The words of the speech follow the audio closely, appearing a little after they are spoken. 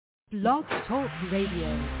Blog Talk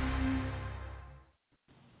Radio.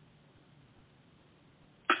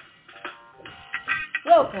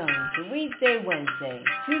 Welcome to Weedsday Wednesday,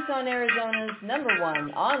 Tucson, Arizona's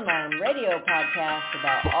 #1 online radio podcast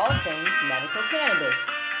about all things medical cannabis.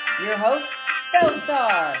 Your host,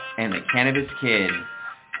 Bellstar, and the Cannabis Kid.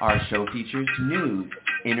 Our show features news,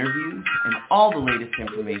 interviews, and all the latest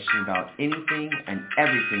information about anything and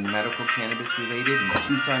everything medical cannabis related in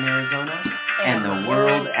Tucson, Arizona, and the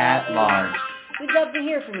world at large. We'd love to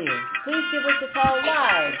hear from you. Please give us a call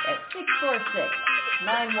live at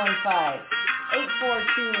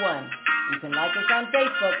 646-915-8421. You can like us on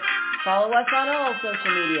Facebook, follow us on all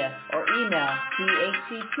social media, or email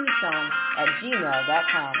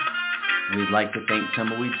thctucson@gmail.com. We'd like to thank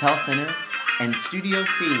Tumbleweeds Health Center and Studio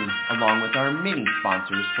C, along with our many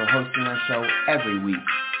sponsors, for hosting our show every week.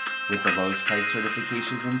 With the lowest price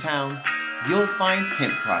certifications in town, you'll find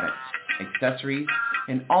hemp products, accessories,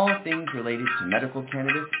 and all things related to medical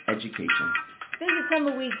cannabis education. Visit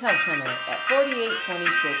Tumbleweeds Health Center at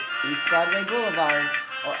 4826 East Broadway Boulevard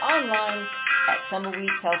or online at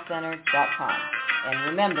tumbleweedshealthcenter.com. And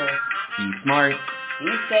remember, be smart,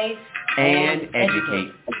 be safe, and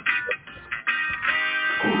educate.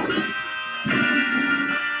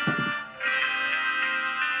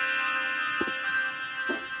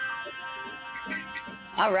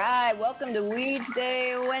 All right, welcome to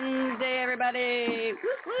Weedsday Wednesday, everybody.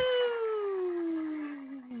 Woo-hoo!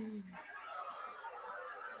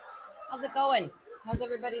 How's it going? How's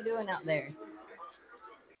everybody doing out there?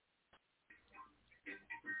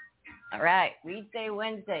 All right, Weedsday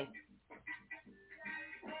Wednesday.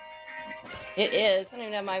 It is. I don't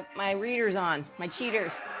even have my readers on, my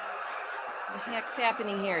cheaters. What the heck's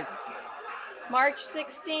happening here? March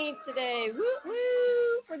 16th today.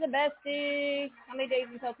 Woo-woo! For the bestie. How many days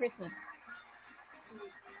until Christmas?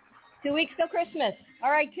 2 weeks till Christmas.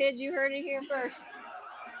 All right, kids, you heard it here first.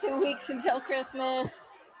 2 weeks until Christmas.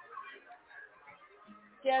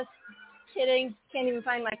 Just kidding. Can't even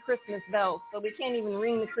find my Christmas bells, so we can't even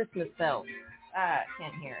ring the Christmas bells.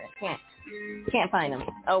 Can't hear it. Can't find them.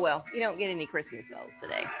 Oh, well, you don't get any Christmas bells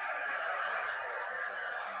today.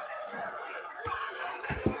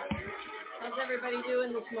 How's everybody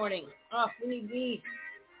doing this morning? Oh, we need weed.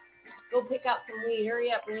 Go pick out some weed.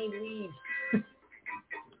 Hurry up. We need weed.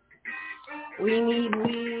 We need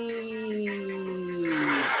weed.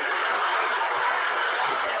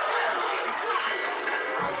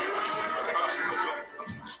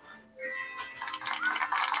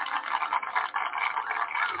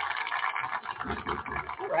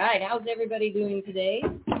 All right. How's everybody doing today?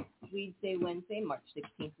 Weedsday Wednesday, March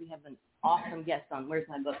 16th. We have an awesome guest on. Where's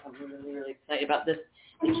my book? I'm really, really excited about this.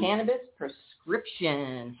 The Cannabis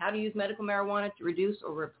Prescription. How to Use Medical Marijuana to Reduce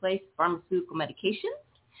or Replace Pharmaceutical Medications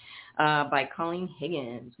by Colleen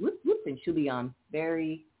Higgins. Whoop, whoop, and she'll be on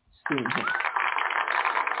very soon.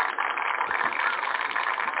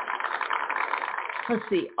 Let's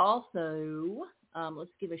see. Also,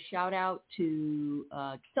 let's give a shout out to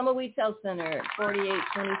Tumbleweeds Health Center at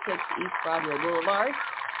 4826 East Broadway Boulevard.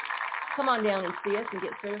 Come on down and see us and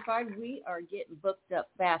get certified. We are getting booked up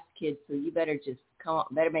fast, kids, so you better just come on,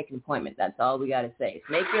 better make an appointment. That's all we got to say.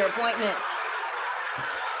 Make your appointment.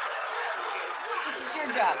 This is your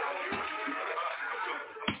job.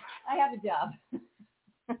 I have a job.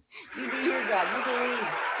 You do your job. You can leave.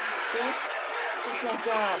 See? It's my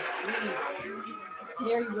job. Leave.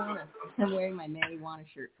 Marijuana. I'm wearing my marijuana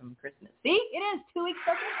shirt from Christmas. See? It is 2 weeks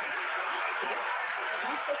till Christmas.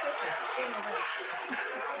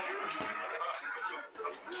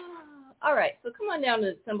 All right, so come on down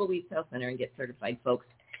to Tumbleweeds Health Center and get certified, folks.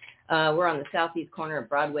 We're on the southeast corner of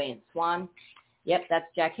Broadway and Swan. Yep, that's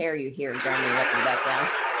Jack Hare you hear grinding up in the background.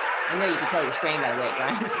 I know you can tell you're strained by the way it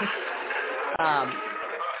grinds.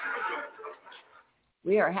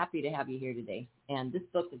 We are happy to have you here today, and this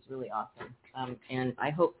book is really awesome. And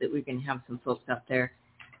I hope that we're going to have some folks out there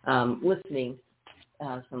listening,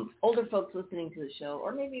 some older folks listening to the show,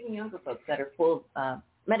 or maybe even younger folks that are full of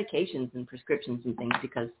medications and prescriptions and things,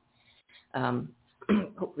 because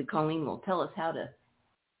hopefully Colleen will tell us how to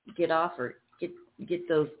get off or get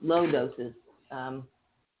those low doses,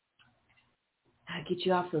 get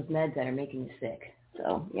you off those meds that are making you sick.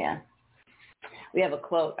 So, yeah. We have a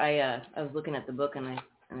quote. I was looking at the book, and I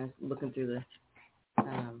was looking through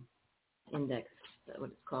the index. Is that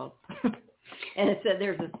what it's called? And it said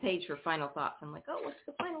there's this page for final thoughts. I'm like, oh, what's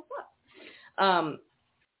the final thought?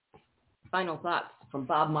 Final thoughts from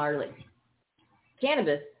Bob Marley.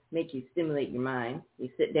 Cannabis make you stimulate your mind. You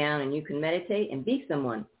sit down and you can meditate and be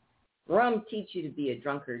someone. Rum teach you to be a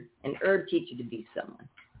drunkard, and herb teach you to be someone.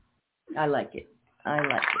 I like it.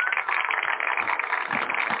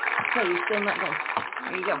 So you're still not going.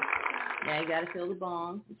 There you go. Now you got to fill the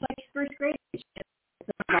bong. It's like first grade.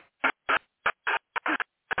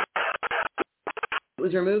 It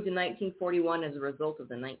was removed in 1941 as a result of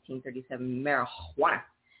the 1937 Marijuana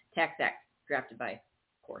Tax Act, drafted by, of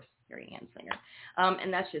course, Harry Anslinger.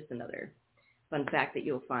 And that's just another fun fact that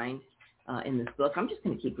you'll find in this book. I'm just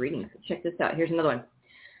going to keep reading. So check this out. Here's another one.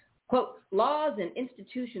 Quote, laws and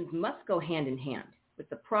institutions must go hand in hand with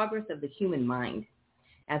the progress of the human mind.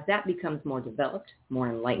 As that becomes more developed, more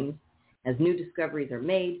enlightened, as new discoveries are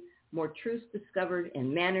made, more truths discovered,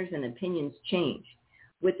 and manners and opinions change.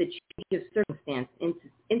 With the change of circumstance,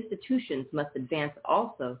 institutions must advance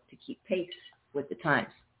also to keep pace with the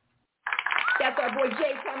times. That's our boy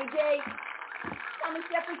Jay, Tommy J. Thomas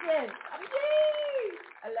Jefferson. Tommy J.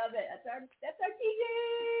 I love it. That's our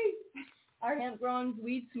TJ. Our hemp-grown,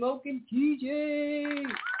 weed-smoking TJ. He's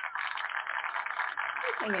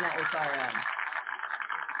hanging out with our,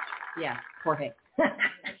 Jorge.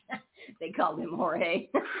 They called him Jorge.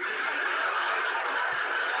 With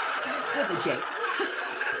a J.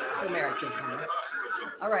 American.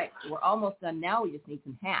 All right, we're almost done now. We just need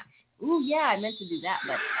some hash. Ooh, yeah, I meant to do that,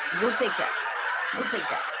 but we'll take that.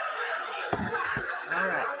 All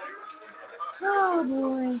right. Oh,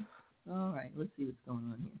 boy. All right, let's see what's going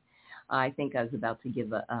on here. I think I was about to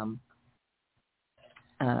give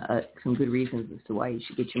some good reasons as to why you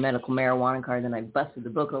should get your medical marijuana card. Then I busted the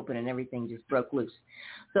book open and everything just broke loose.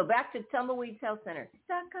 So back to Tumbleweeds Health Center.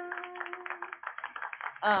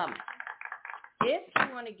 If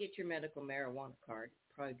you want to get your medical marijuana card,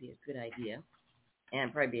 probably be a good idea,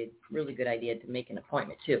 and probably be a really good idea to make an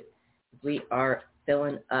appointment too. We are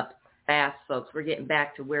filling up fast, folks. We're getting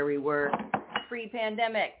back to where we were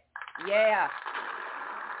pre-pandemic. Yeah,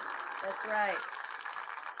 that's right.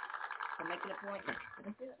 So make an appointment.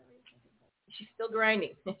 She's still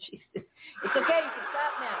grinding. It's okay. You can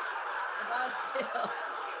stop now. About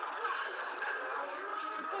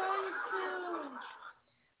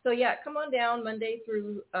So, yeah, come on down Monday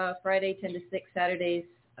through Friday, 10 to 6, Saturdays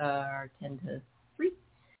are 10 to 3.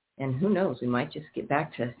 And who knows, we might just get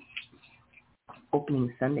back to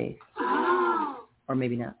opening Sundays. Or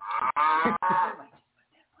maybe not.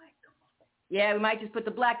 Yeah, we might just put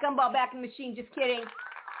the black gumball back in the machine. Just kidding.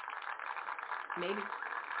 Maybe.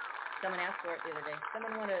 Someone asked for it the other day.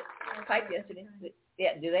 Someone wanted a pipe yesterday.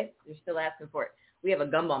 Yeah, do they? They're still asking for it. We have a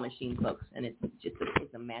gumball machine, folks, and it's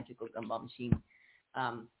a magical gumball machine.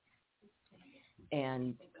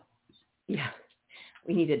 And yeah,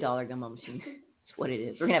 we need $1 gumball machine. That's what it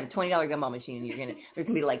is. We're gonna have a $20 gumball machine, and there's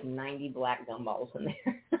gonna be like 90 black gumballs in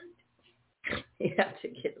there. You have to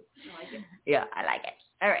get them. I like it. Yeah, I like it.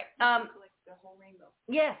 All right. Like the whole rainbow.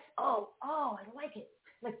 Yes. Oh, I like it.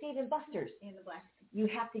 Like Dave and Buster's. And the black. You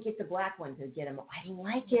have to get the black one to get them. I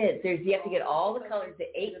like it. You have to get all the colors, the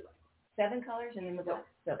 7 colors, and then the black.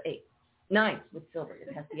 So 8. 9 with silver. You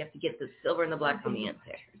have to get the silver and the black on the end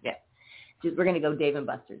there. Yeah. We're going to go Dave and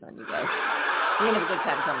Buster's on you guys. We're going to have a good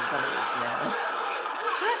time coming.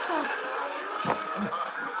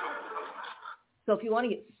 So if you want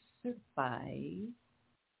to get certified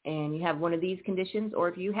and you have one of these conditions, or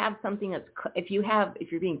if you have something if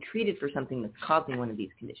you're being treated for something that's causing one of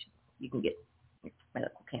these conditions, you can get your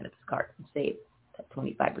medical cannabis card and save that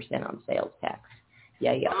 25% on sales tax.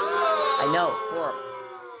 Yeah. I know, horrible.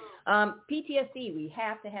 PTSD, we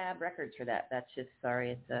have to have records for that. That's just,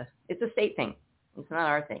 sorry, it's a state thing. It's not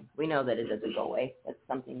our thing. We know that it doesn't go away. That's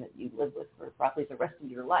something that you live with for probably the rest of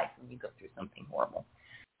your life when you go through something horrible.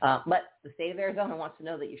 But the state of Arizona wants to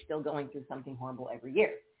know that you're still going through something horrible every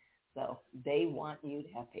year. So they want you to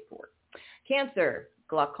have paperwork. Cancer,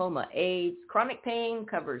 glaucoma, AIDS, chronic pain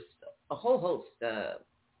covers a whole host of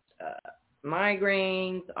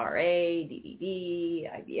migraines, RA, DDD,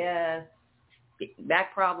 IBS,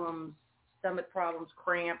 back problems, stomach problems,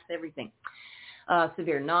 cramps, everything.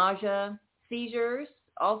 Severe nausea, seizures,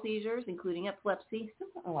 all seizures, including epilepsy. I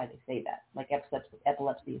don't know why they say that. Like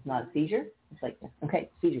epilepsy is not a seizure. It's like, okay,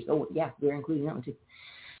 seizures. Oh, yeah, we're including that one too.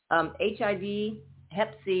 HIV,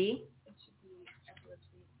 Hep C. It should be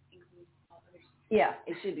epilepsy, include all others. Yeah,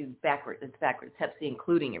 it should be backwards. It's backwards. Hep C,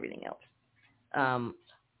 including everything else.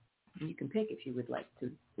 You can pick if you would like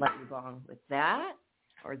to light your bong with that.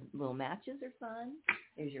 Or little matches are fun.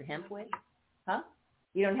 There's your hemp wick. Huh?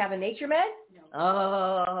 You don't have a Nature Med? No.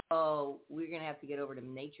 Oh, we're going to have to get over to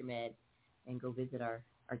Nature Med and go visit our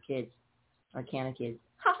kids, our Canna kids.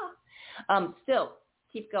 Still,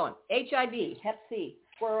 keep going. HIV, Hep C,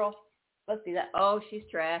 squirrel. Let's see that. Oh, she's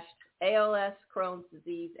trashed. ALS, Crohn's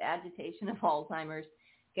disease, agitation of Alzheimer's,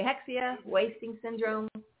 cachexia, wasting syndrome,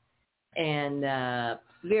 and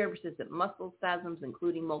severe persistent muscle spasms,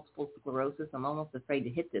 including multiple sclerosis. I'm almost afraid to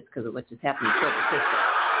hit this because of what just happened to Silver Sister.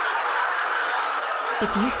 If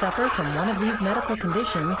you suffer from one of these medical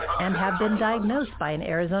conditions and have been diagnosed by an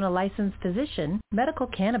Arizona licensed physician, medical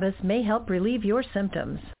cannabis may help relieve your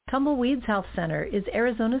symptoms. Tumbleweeds Health Center is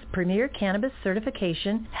Arizona's premier cannabis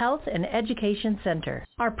certification, health, and education center.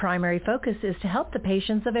 Our primary focus is to help the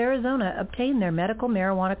patients of Arizona obtain their medical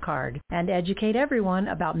marijuana card and educate everyone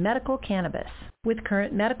about medical cannabis. With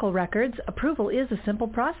current medical records, approval is a simple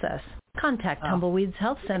process. Contact Tumbleweeds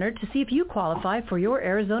Health Center to see if you qualify for your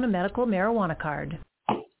Arizona medical marijuana card.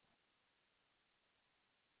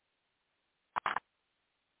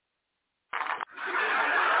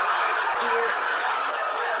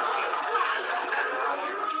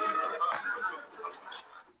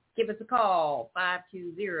 Give us a call,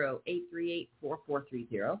 520-838-4430.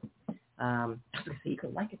 You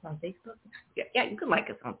can like us on Facebook. Yeah, you can like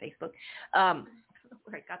us on Facebook. I don't know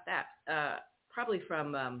where I got that. Probably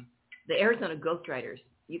from the Arizona Ghostwriters.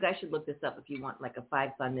 You guys should look this up if you want like a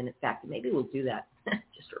 5 fun-minute fact. Maybe we'll do that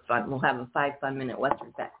just for fun. We'll have a 5 fun-minute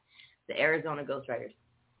Western fact. The Arizona Ghostwriters.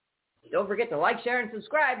 Don't forget to like, share, and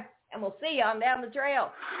subscribe, and we'll see you on down the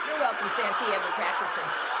trail. You're welcome, Santee Ever Practicing.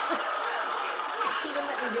 Even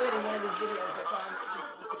let me do it in one of his videos.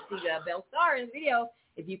 You can see Belle Star in the video.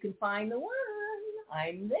 If you can find the one,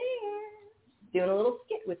 I'm there. Doing a little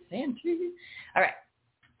skit with Santee. All right.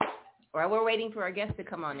 While we're waiting for our guest to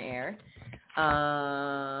come on air,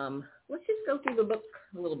 let's just go through the book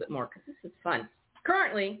a little bit more because this is fun.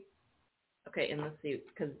 Currently, okay, and let's see,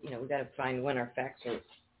 because, we got to find when our facts are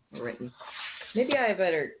written. Maybe I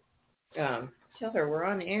better tell her we're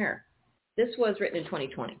on air. This was written in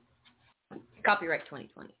 2020. Copyright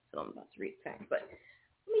 2020, so I'm about to read the facts. But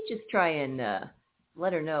let me just try and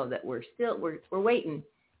let her know that we're waiting,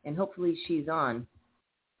 and hopefully she's on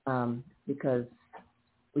because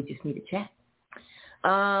we just need to chat.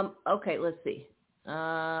 Okay, let's see.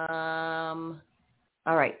 All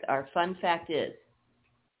right, our fun fact is,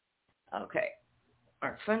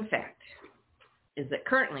 that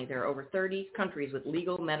currently there are over 30 countries with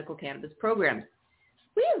legal medical cannabis programs.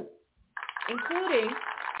 Woo! Including,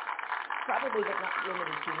 probably but not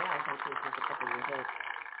limited to now, since this is a couple years old,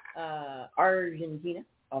 Argentina,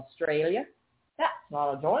 Australia. That's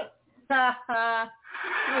not a joint. Can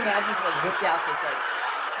you imagine if I whipped out this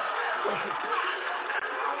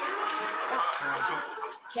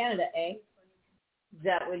Canada, eh?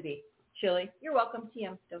 That would be Chile. You're welcome,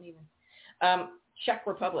 TM. Don't even. Czech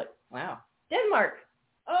Republic. Wow. Denmark.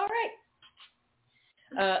 All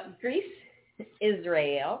right. Greece,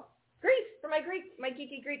 Israel. Greece for my Greeks, my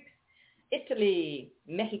geeky Greeks. Italy,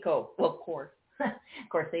 Mexico. Well, of course. Of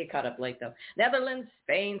course, they caught up late though. Netherlands,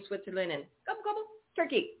 Spain, Switzerland, and gobble,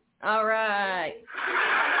 Turkey. All right.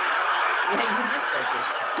 Yeah, you just Turkey.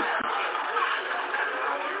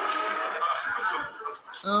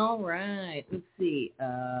 All right. Let's see.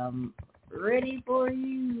 Ready for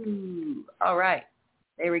you. All right.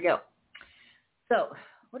 There we go. So,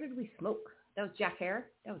 what did we smoke? That was Jack Hare?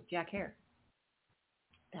 That was Jack Hare.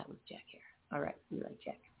 All right. We like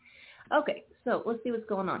Jack. Okay. So, let's see what's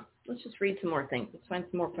going on. Let's just read some more things. Let's find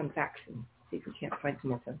some more fun facts and see if we can't find some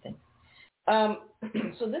more fun things.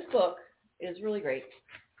 So, this book is really great.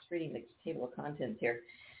 Just reading the table of contents here.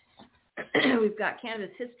 We've got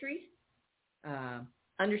cannabis history,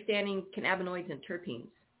 understanding cannabinoids and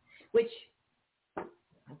terpenes, which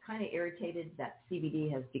I'm kind of irritated that CBD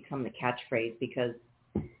has become the catchphrase because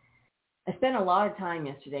I spent a lot of time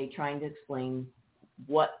yesterday trying to explain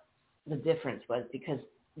what the difference was because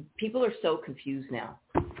people are so confused now.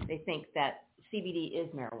 They think that CBD is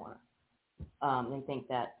marijuana. They think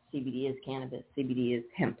that CBD is cannabis. CBD is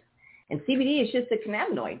hemp. And CBD is just a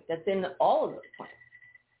cannabinoid that's in all of those plants.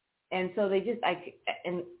 And so they just,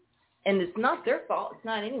 and it's not their fault. It's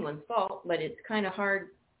not anyone's fault, but it's kind of hard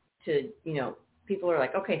to, people are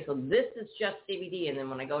like, okay, so this is just CBD. And then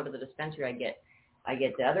when I go to the dispensary, I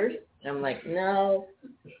get the others. And I'm like, no,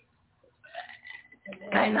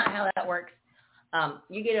 that's not how that works.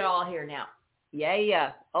 You get it all here now.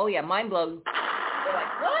 Yeah. Oh, yeah, mind blown. They're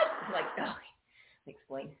like, what? I'm like, oh,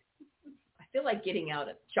 explain. I feel like getting out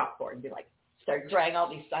a chalkboard and be like, start drawing all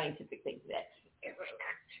these scientific things. Yeah.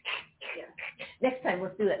 Next time,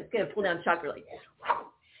 let's do that. It's going to pull down chalkboard like,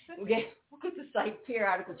 we'll get the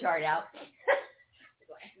periodical chart out.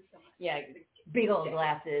 Yeah, big old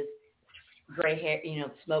glasses, gray hair,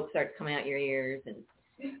 smoke starts coming out your ears. And,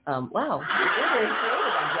 wow, you're very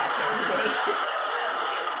creative on Jack Hair today.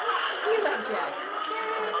 We love Jack.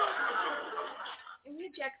 And we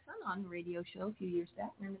had Jack's son on the radio show a few years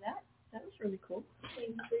back. Remember that? That was really cool.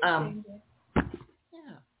 Yeah,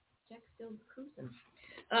 Jack's still cruising.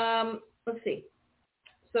 Let's see.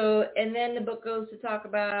 So, and then the book goes to talk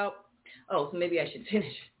about, so maybe I should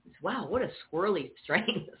finish. Wow, what a squirrely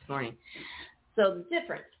strain this morning. So the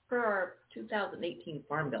difference per our 2018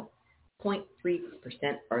 Farm Bill, 0.3%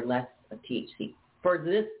 or less of THC. For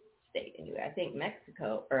this state, anyway. I think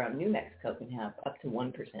Mexico, or New Mexico can have up to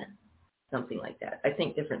 1%, something like that. I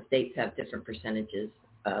think different states have different percentages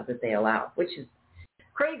that they allow, which is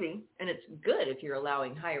crazy, and it's good if you're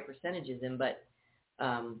allowing higher percentages in, but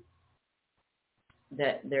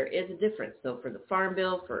that there is a difference. So for the Farm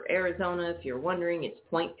Bill, for Arizona, if you're wondering, it's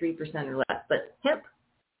 0.3% or less. But hemp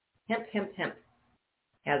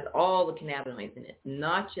has all the cannabinoids in it,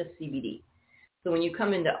 not just CBD. So when you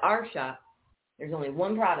come into our shop, there's only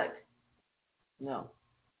one product. No,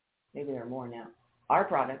 maybe there are more now. Our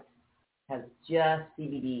product has just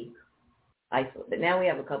CBD isolate. But now we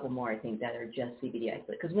have a couple more, I think, that are just CBD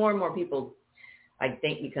isolate. Because more and more people, I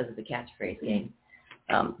think because of the catchphrase game,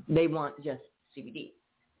 they want just CBD.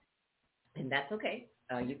 And that's okay.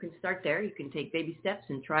 You can start there. You can take baby steps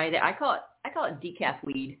and try it. I call it decaf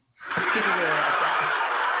weed. People really like that.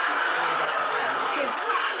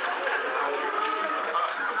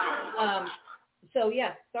 So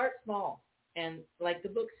yeah, start small. And like the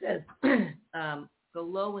book says, go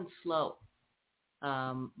low and slow.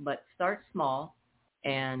 But start small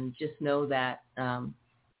and just know that,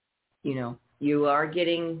 you are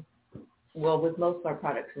getting, well, with most of our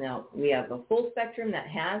products now, we have a full spectrum that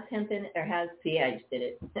has hemp in it, or has, I just did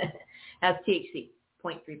it, has THC,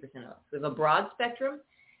 0.3% of. We have a broad spectrum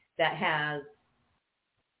that has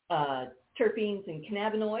terpenes and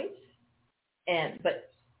cannabinoids, but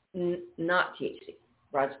not THC.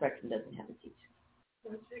 Broad spectrum doesn't have a THC.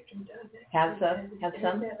 Broad spectrum does. Have some? It has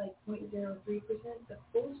that like 0.03%. The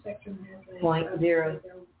full spectrum has like 0.0.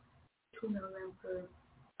 2 milligrams per.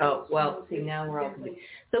 Oh, well, see, now we're all confused.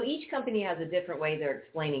 So each company has a different way they're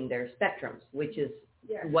explaining their spectrums, which is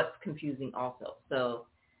what's confusing also. So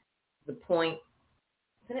the point,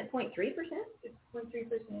 isn't it 0.3%? It's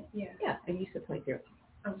 0.3%, yeah. Yeah, and you said 0.0.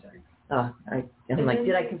 I'm sorry. I'm like,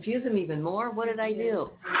 did I confuse them even more? What did I do? No.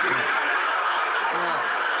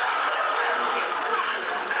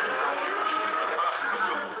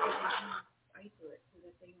 Isolate so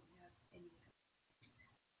that they don't have any.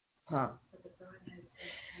 Huh. But the broad has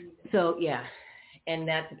any. So, yeah, and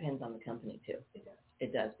that depends on the company, too. It does.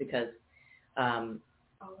 It does, because All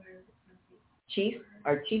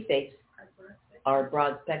our chief vapes are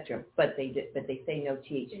broad spectrum, but they say no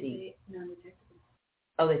THC. Non-detectable.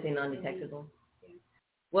 Oh, they say non-detectable? Yeah.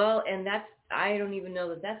 Well, and I don't even know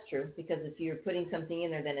that that's true, because if you're putting something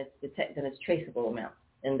in there, then it's traceable amount.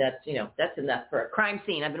 And that's enough for a crime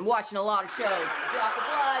scene. I've been watching a lot of shows. Drop of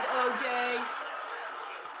blood, OJ.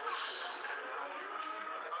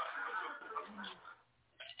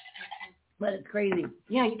 But it's crazy.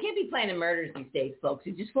 Yeah, you can't be planning murders these days, folks.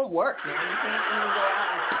 It just won't work, man. You can't even go out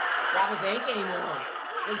and rob a bank anymore.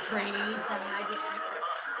 No trainees,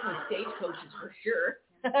 no stagecoaches for sure.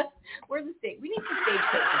 Where's the stage? We need some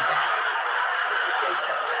stagecoaches back.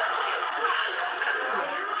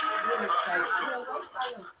 Really excited.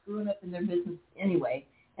 White screwing up in their business anyway,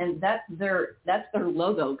 and that's their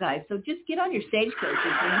logo, guys. So just get on your stagecoaches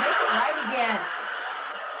and make it right again.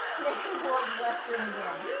 Make the world Western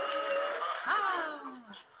again.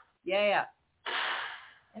 Yeah.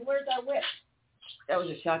 And where's our whip? That was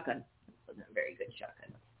a shotgun. That wasn't a very good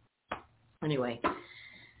shotgun. Anyway.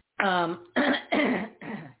 Yeah.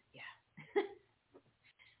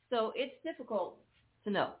 So it's difficult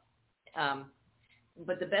to know.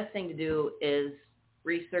 But the best thing to do is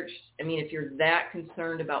research. I mean, if you're that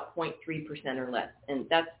concerned about 0.3% or less, and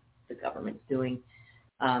that's the government's doing.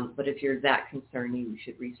 But if you're that concerned, you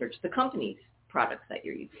should research the company's products that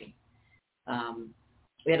you're using.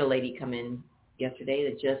 We had a lady come in yesterday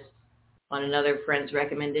that just, on another friend's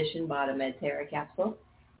recommendation, bought a Medterra capsule,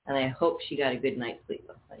 and I hope she got a good night's sleep.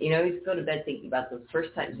 You know, you go to bed thinking about those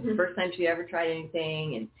first times, the first time she ever tried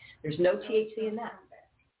anything, and there's no THC in that.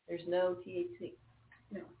 There's no THC.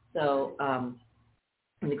 No. So,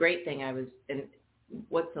 and the great thing and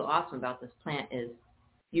what's so awesome about this plant is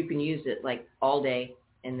you can use it like all day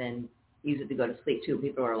and then use it to go to sleep too.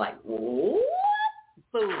 People are like, what?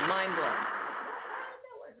 Boom, mind blown.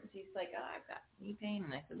 She's like, I've got knee pain.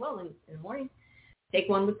 And I said, well, in the morning, take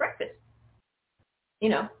one with breakfast. You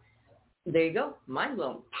know, there you go. Mind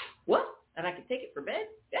blown. What? And I can take it for bed?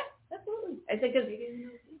 Yeah, absolutely. I said, because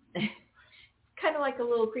it's kind of like a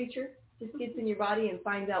little creature. Just gets in your body and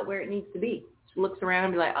finds out where it needs to be. Just looks around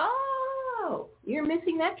and be like, oh, you're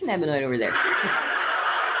missing that cannabinoid over there.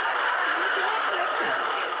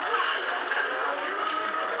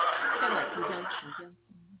 Kind of like,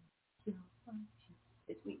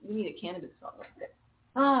 We need a cannabis song like that.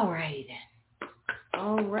 All righty then.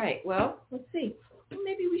 All right. Well, let's see.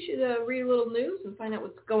 Maybe we should read a little news and find out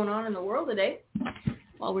what's going on in the world today.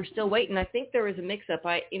 While we're still waiting, I think there was a mix-up.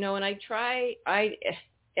 Every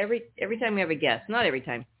time we have a guest, not every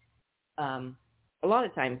time, a lot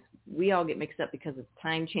of times we all get mixed up because of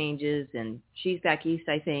time changes, and she's back east,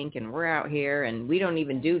 I think, and we're out here, and we don't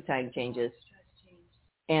even do time changes.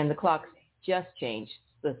 And the clocks just changed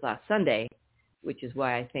this last Sunday, which is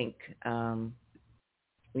why I think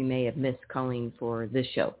we may have missed Colleen for this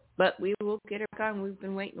show. But we will get her back on. We've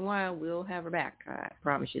been waiting a while. We'll have her back. I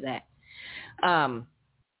promise you that.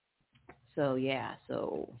 So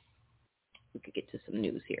we could get to some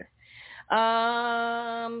news here.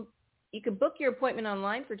 You can book your appointment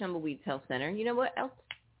online for Tumbleweeds Health Center. You know what else?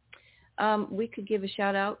 We could give a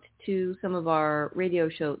shout out to some of our radio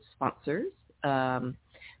show sponsors.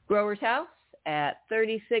 Grower's House at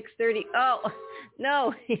 3630. Oh,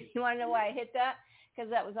 no. You want to know why I hit that?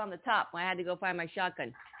 Because that was on the top. I had to go find my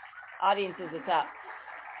shotgun. Audience is the top.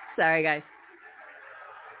 Sorry, guys.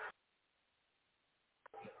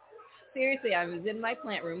 Seriously, I was in my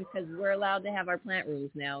plant room because we're allowed to have our plant rooms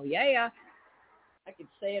now. Yeah. I could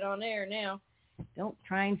say it on air now. Don't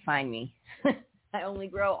try and find me. I only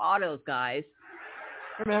grow autos, guys.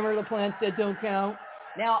 Remember the plants that don't count?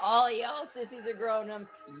 Now all of y'all sissies are growing them.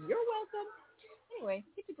 You're welcome. Anyway,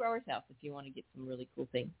 get to Grower's House if you want to get some really cool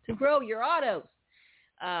things to grow your autos.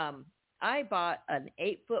 I bought an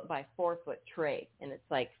 8-foot by 4-foot tray, and it's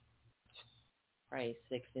like probably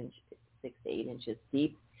 6 to 8 inches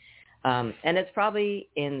deep. And it's probably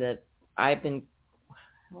I've been,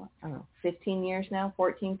 15 years now,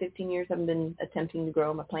 15 years I've been attempting to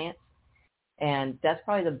grow my plants. And that's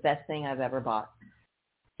probably the best thing I've ever bought.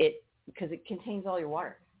 Because it contains all your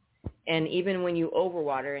water. And even when you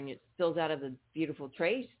overwater and it spills out of the beautiful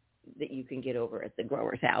trays that you can get over at the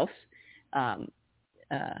Grower's House,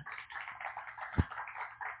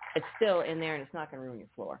 it's still in there and it's not going to ruin your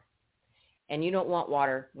floor. And you don't want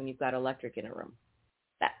water when you've got electric in a room.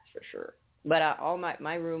 That's for sure. But all my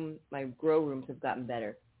grow rooms have gotten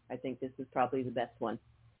better. I think this is probably the best one.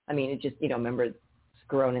 I mean, it just, remember it's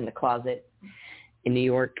grown in the closet in New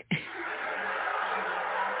York.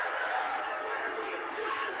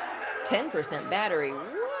 10% battery.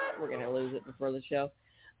 What? We're going to lose it before the show.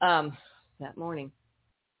 That morning.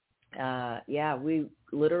 We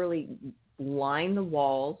literally line the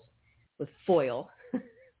walls with foil.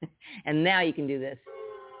 And now you can do this.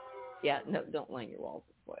 Yeah, no, don't line your walls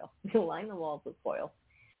with foil. Line the walls with foil.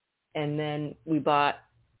 And then we bought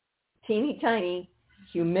teeny tiny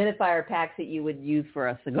humidifier packs that you would use for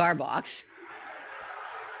a cigar box.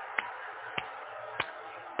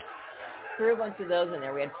 Threw a bunch of those in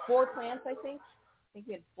there. We had 4 plants, I think. I think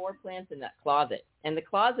we had 4 plants in that closet. And the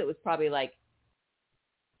closet was probably like,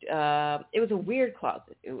 it was a weird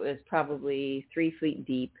closet. It was probably 3 feet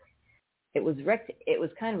deep. It was It was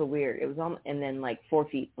kind of a weird. It was on, and then like 4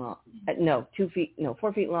 feet long. 4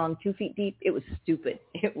 feet long, 2 feet deep. It was stupid.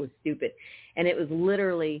 It was stupid, and it was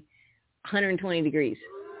literally 120 degrees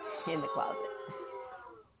in the closet.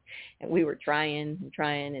 And we were trying,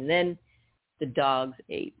 and then the dogs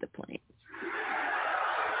ate the plants.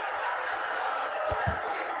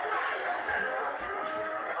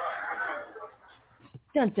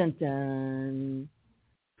 Dun dun dun.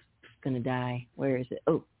 It's gonna die. Where is it?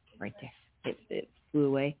 Oh, right there. It flew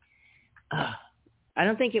away. I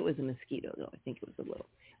don't think it was a mosquito, though. I think it was a little.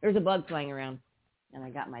 There was a bug flying around, and I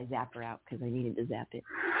got my zapper out because I needed to zap it.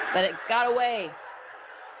 But it got away.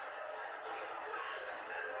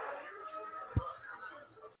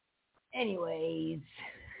 Anyways,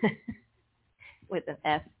 with an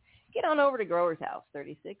F, get on over to Grower's House,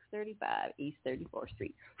 3635 East 34th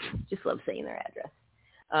Street. Just love saying their address.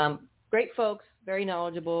 Great folks, very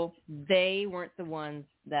knowledgeable. They weren't the ones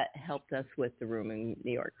that helped us with the room in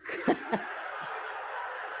New York.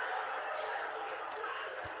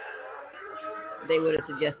 They would have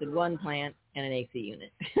suggested 1 plant and an AC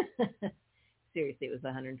unit. Seriously, it was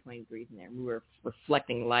 120 degrees in there. We were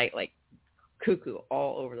reflecting light like cuckoo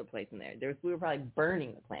all over the place in there. We were probably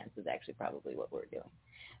burning the plants is actually probably what we were doing.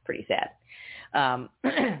 Pretty sad.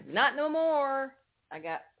 Not no more. I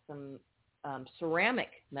got some ceramic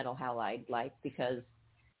metal halide lights because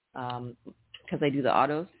I do the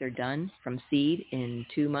autos. They're done from seed in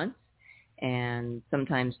 2 months and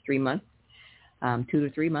sometimes 3 months, 2 to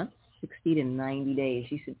 3 months, 60 to 90 days.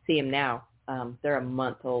 You should see them now. They're a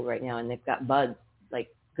month old right now, and they've got buds, like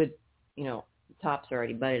good, tops are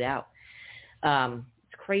already budded out.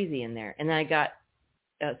 It's crazy in there. And then I got,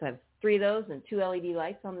 so I have 3 of those and 2 LED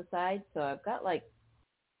lights on the side. So I've probably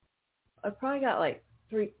got like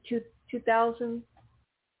 2,000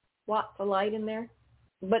 slots of light in there,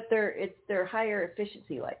 but they're higher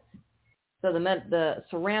efficiency lights. So the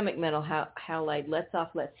ceramic metal halide lets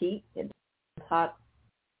off less heat. It's hot,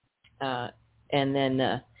 and then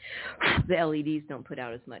the LEDs don't put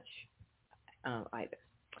out as much either.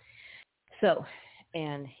 So,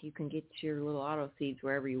 and you can get your little auto seeds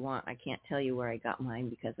wherever you want. I can't tell you where I got mine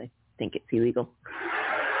because I think it's illegal.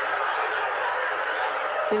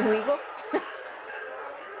 Illegal?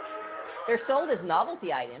 They're sold as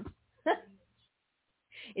novelty items.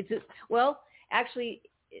 Actually,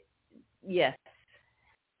 yes.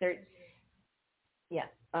 Yeah.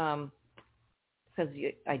 Because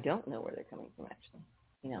I don't know where they're coming from, actually.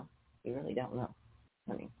 You really don't know.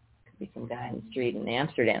 I mean, could be some guy in the street in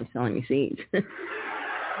Amsterdam selling me seeds.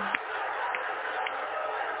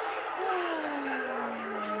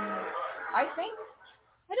 I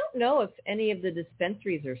don't know if any of the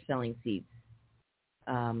dispensaries are selling seeds.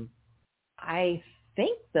 I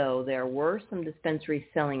think, though, there were some dispensaries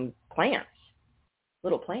selling plants,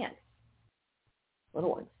 little ones.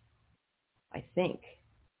 I think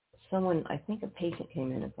a patient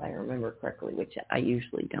came in, if I remember correctly, which I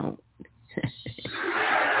usually don't. So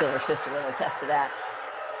her sister will attest to that.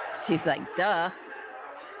 She's like, duh.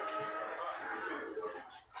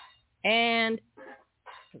 And,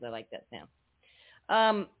 because I like that sound.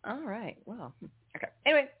 All right, well, okay.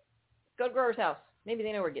 Anyway, go to Grower's House. Maybe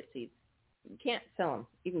they know where to get seeds. You can't sell them.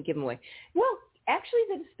 You can give them away. Well, actually,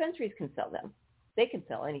 the dispensaries can sell them. They can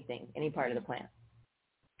sell anything, any part of the plant.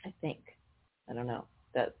 I think. I don't know.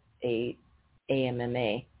 That's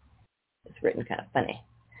AMMA. It's written kind of funny.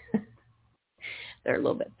 They're a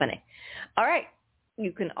little bit funny. All right.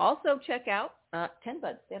 You can also check out 10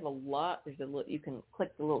 Buds. They have a lot. You can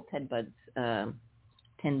click the little 10 Buds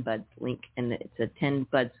link, and it's a 10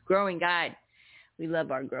 Buds growing guide. We love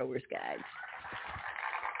our growers' guides.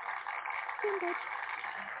 10 Buds.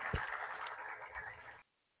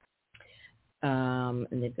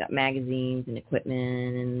 And they've got magazines and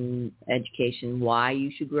equipment and education. Why you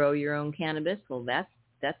should grow your own cannabis? Well, that's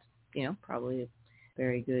probably a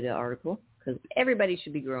very good article because everybody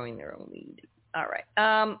should be growing their own weed. All right.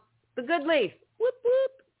 The Good Leaf. Whoop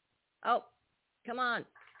whoop. Oh, come on.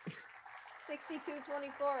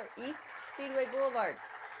 6224 East Speedway Boulevard.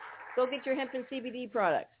 Go get your hemp and CBD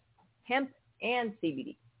products. Hemp and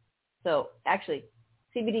CBD. So actually,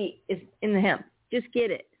 CBD is in the hemp. Just get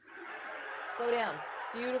it. Go down.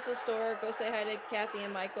 Beautiful store. Go say hi to Kathy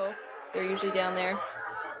and Michael. They're usually down there.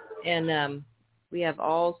 And we have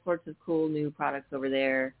all sorts of cool new products over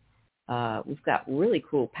there. We've got really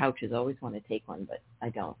cool pouches. I always want to take one, but I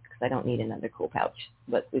don't because I don't need another cool pouch.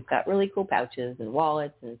 But we've got really cool pouches and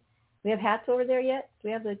wallets. And we have hats over there yet? Do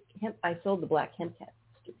we have the hemp? I sold the black hemp hat.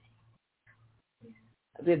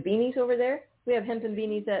 We have beanies over there. We have hemp and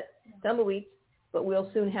beanies at Tumbleweeds. But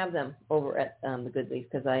we'll soon have them over at the Good Leaf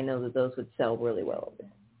because I know that those would sell really well over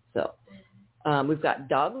there. So we've got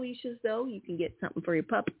dog leashes, though. You can get something for your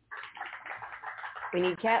pup. We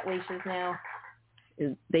need cat leashes now.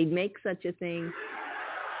 They make such a thing.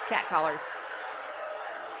 Cat collars.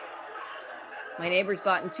 My neighbor's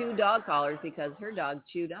gotten 2 dog collars because her dog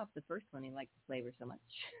chewed off the first one. He liked the flavor so much.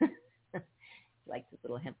 He likes his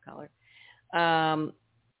little hemp collar.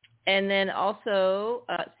 And then also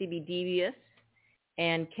CBDVS.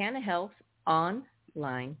 And Canna Health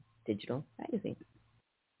online digital magazine.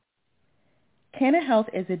 Canna Health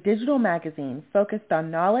is a digital magazine focused on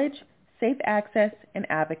knowledge, safe access, and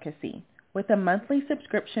advocacy with a monthly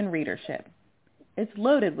subscription readership. It's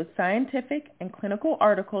loaded with scientific and clinical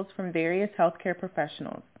articles from various healthcare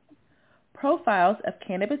professionals, profiles of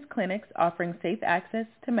cannabis clinics offering safe access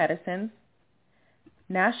to medicines,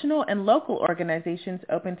 national and local organizations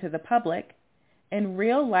open to the public, and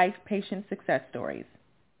real-life patient success stories.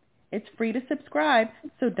 It's free to subscribe,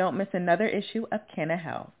 so don't miss another issue of Canna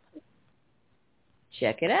Health.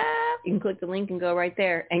 Check it out. You can click the link and go right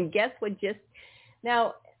there. And guess what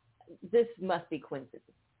now, this must be coincidence,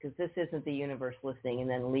 because this isn't the universe listening and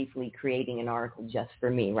then Leafly creating an article just for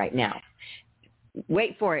me right now.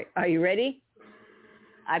 Wait for it. Are you ready?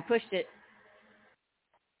 I pushed it.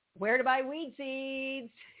 Where to buy weed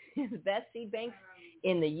seeds? The best seed banks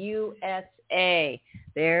in the USA.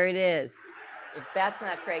 There it is. If that's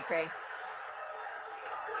not cray-cray.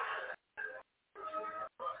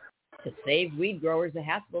 To save weed growers the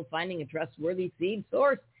hassle of finding a trustworthy seed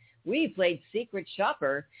source, we played secret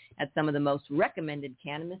shopper at some of the most recommended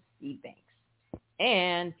cannabis seed banks.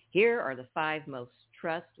 And here are the 5 most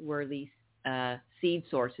trustworthy seed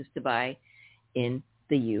sources to buy in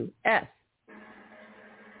the U.S.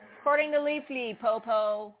 According to Leafly,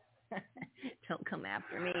 Popo. Don't come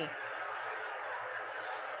after me. Aren't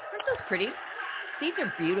those pretty?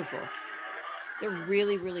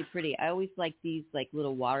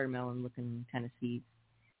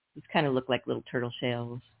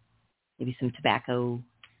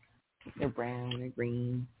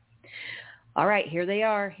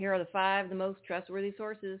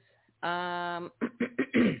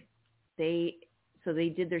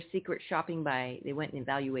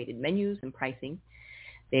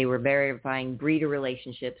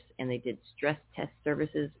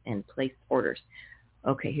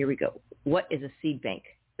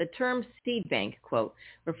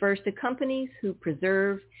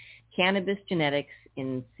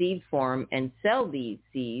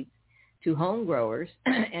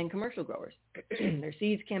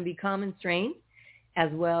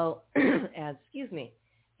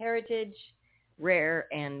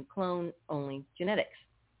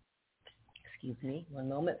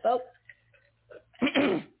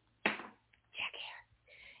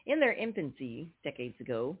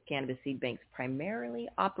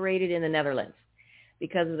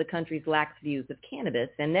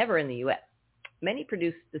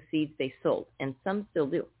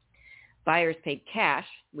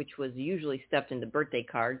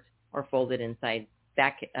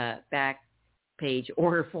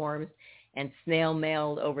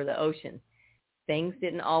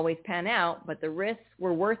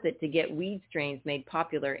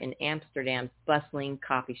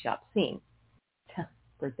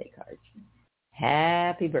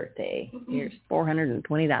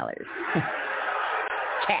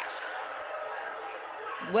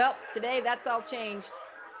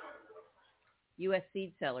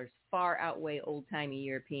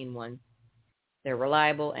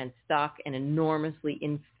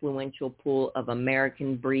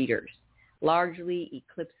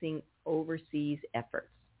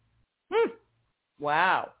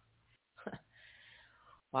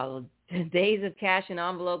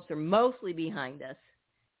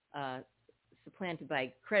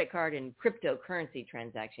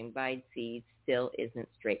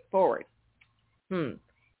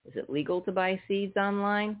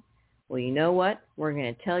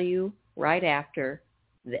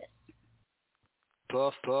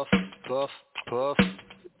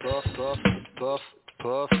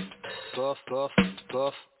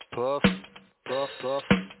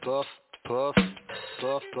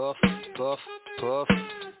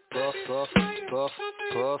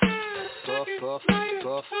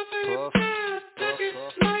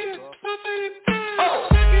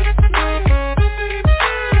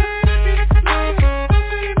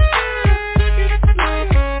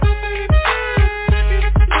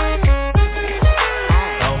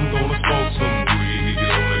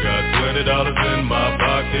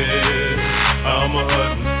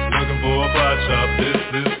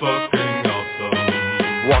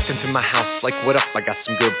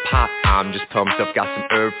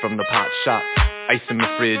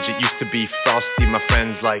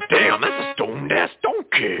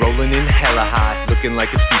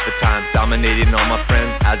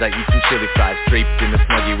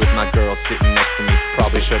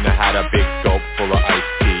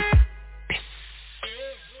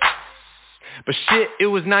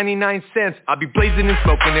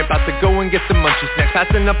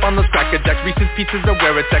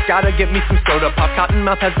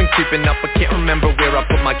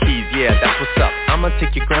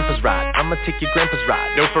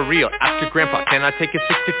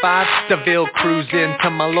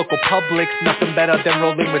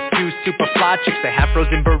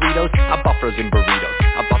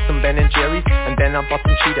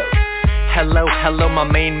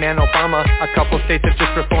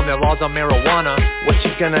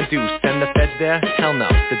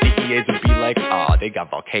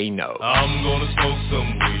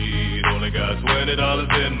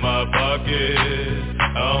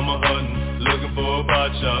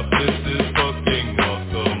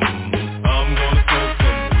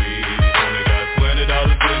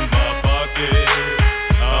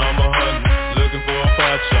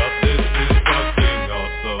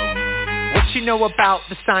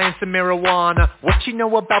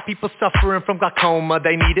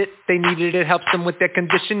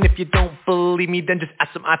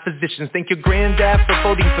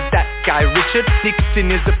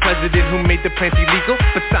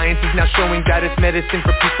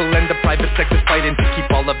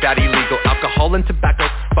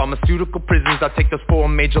 Pharmaceutical prisons, I'll take those 4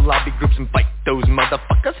 major lobby groups and fight those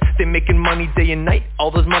motherfuckers. They're making money day and night, all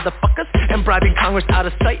those motherfuckers. And bribing Congress out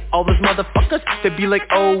of sight, all those motherfuckers. They'd be like,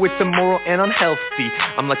 oh, it's immoral and unhealthy.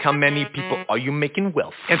 I'm like, how many people are you making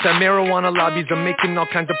wealth? Anti-marijuana lobbies are making all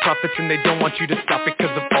kinds of profits, and they don't want you to stop it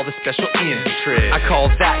because of all the special interest. I call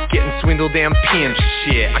that getting swindled and pimped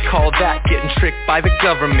shit. I call that getting tricked by the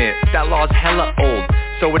government. That law's hella old,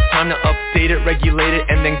 so it's time to update it, regulate it,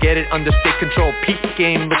 and then get it under state control. Peak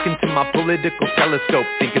game, look into my political telescope.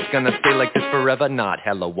 Think it's gonna stay like this forever? Not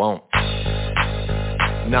hella won't.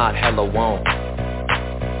 Not hella won't.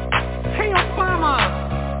 Hey Obama,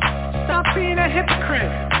 stop being a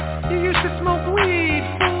hypocrite. You used to smoke weed,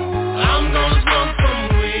 fool. I'm gonna smoke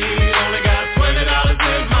some weed. Only got $20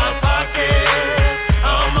 in my pocket.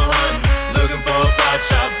 I'm a hunt, looking for a pot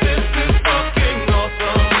shop. This is fucking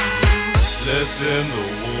awesome. Let's end the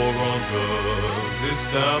war on drugs. It's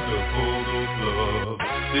time to pull those plugs.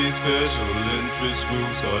 These special interest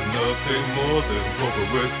groups are nothing more than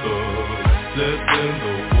corporate thugs. Let's end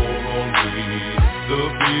the war on weed. The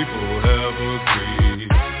people have agreed.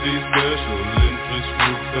 These special interest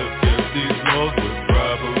groups have kept these laws with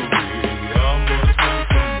bribery. I'm gonna smoke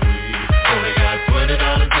some weed. Only got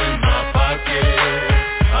 $20 in my pocket.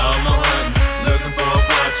 I'm a hunt, looking for a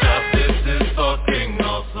pot shop. This is fucking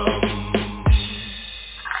awesome.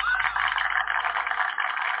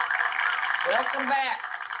 Welcome back,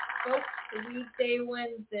 folks, to Weedsday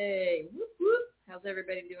Wednesday. Whoop, whoop. How's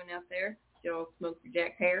everybody doing out there? Did y'all smoke your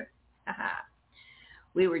jack hair? Haha.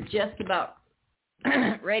 We were just about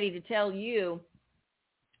ready to tell you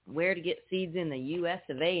where to get seeds in the U.S.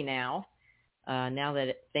 of A. now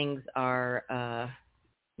that things are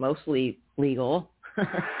mostly legal.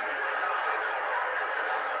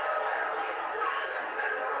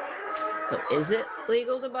 So is it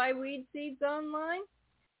legal to buy weed seeds online?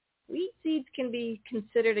 Weed seeds can be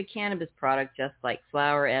considered a cannabis product just like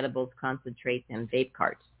flower, edibles, concentrates, and vape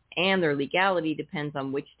carts. And their legality depends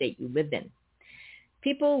on which state you live in.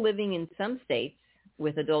 People living in some states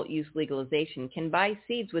with adult use legalization can buy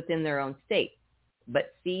seeds within their own state,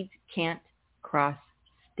 but seeds can't cross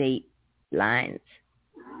state lines.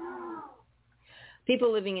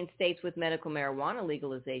 People living in states with medical marijuana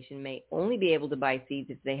legalization may only be able to buy seeds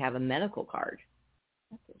if they have a medical card.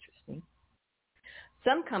 That's interesting.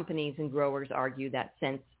 Some companies and growers argue that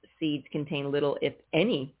since seeds contain little, if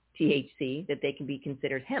any, THC, that they can be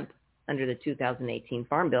considered hemp under the 2018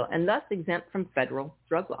 Farm Bill and thus exempt from federal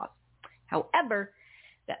drug laws. However,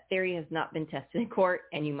 that theory has not been tested in court,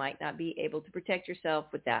 and you might not be able to protect yourself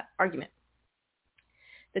with that argument.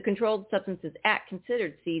 The Controlled Substances Act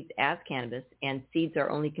considered seeds as cannabis, and seeds are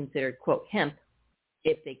only considered, quote, hemp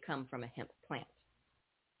if they come from a hemp plant.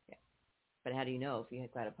 Yeah. But how do you know if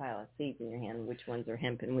you've got a pile of seeds in your hand, which ones are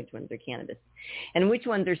hemp and which ones are cannabis? And which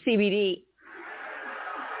ones are CBD?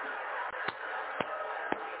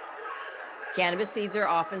 Cannabis seeds are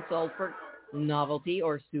often sold for novelty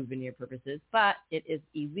or souvenir purposes, but it is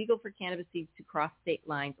illegal for cannabis seeds to cross state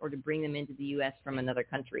lines or to bring them into the U.S. from another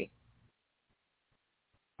country.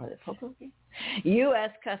 U.S.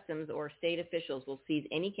 Customs or state officials will seize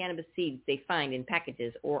any cannabis seeds they find in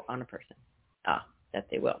packages or on a person. That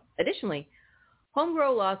they will. Additionally, home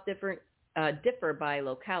grow laws differ by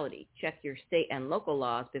locality. Check your state and local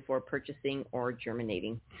laws before purchasing or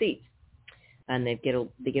germinating seeds. And they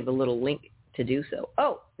give a little link to do so.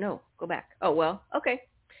 Oh, no, go back. Oh, well, okay.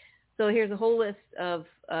 So here's a whole list of,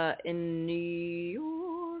 in New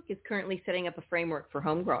York, is currently setting up a framework for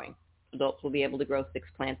home growing. Adults will be able to grow 6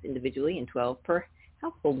 plants individually and 12 per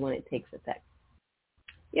household when it takes effect.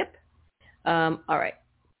 Yep. All right.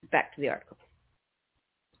 Back to the article.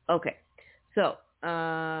 Okay. So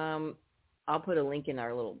I'll put a link in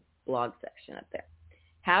our little blog section up there.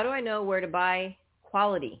 How do I know where to buy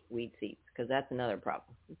quality weed seeds? Because that's another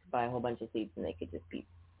problem. You could buy a whole bunch of seeds and they could just be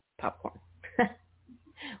popcorn.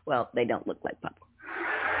 Well, they don't look like popcorn.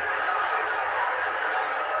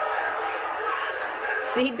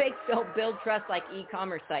 Seed banks don't build trust like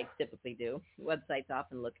e-commerce sites typically do. Websites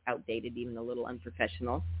often look outdated, even a little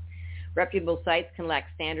unprofessional. Reputable sites can lack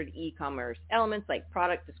standard e-commerce elements like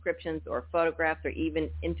product descriptions or photographs or even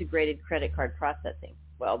integrated credit card processing.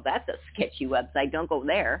 Well, that's a sketchy website. Don't go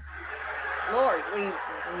there. Lord, will you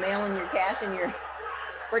mailing your cash and your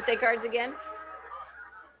birthday cards again?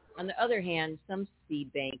 On the other hand, some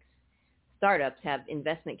seed banks, startups have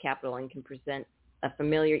investment capital and can present a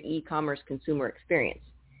familiar e-commerce consumer experience.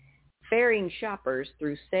 Ferrying shoppers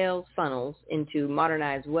through sales funnels into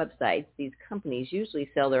modernized websites, these companies usually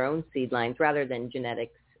sell their own seed lines rather than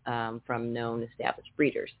genetics from known established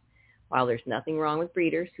breeders. While there's nothing wrong with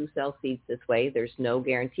breeders who sell seeds this way, there's no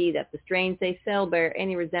guarantee that the strains they sell bear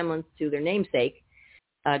any resemblance to their namesake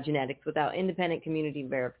genetics without independent community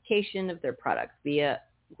verification of their products via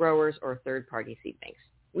growers or third-party seed banks.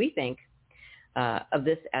 We think of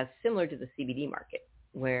this as similar to the CBD market,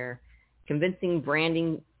 where convincing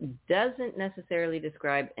branding doesn't necessarily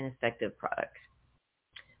describe an effective product.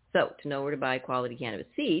 So, to know where to buy quality cannabis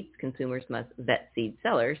seeds, consumers must vet seed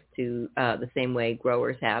sellers to the same way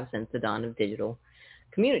growers have since the dawn of digital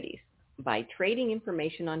communities, by trading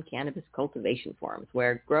information on cannabis cultivation forums,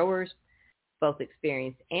 where growers, both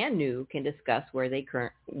experienced and new, can discuss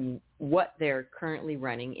what they're currently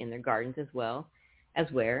running in their gardens, as well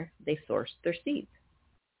as where they source their seeds.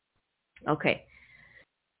 Okay,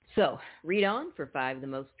 so read on for 5 of the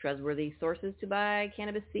most trustworthy sources to buy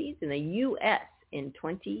cannabis seeds in the U.S. in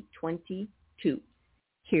 2022.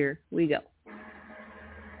 Here we go.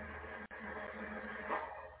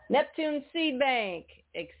 Neptune Seed Bank,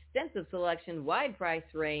 extensive selection, wide price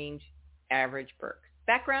range, average perks.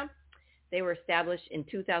 Background: they were established in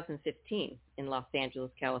 2015 in Los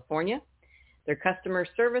Angeles, California. Their customer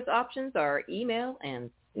service options are email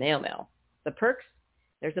and snail mail. The perks: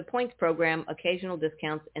 there's a points program, occasional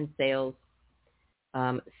discounts, and sales,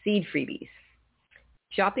 seed freebies.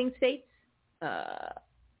 Shopping states: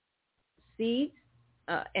 seeds,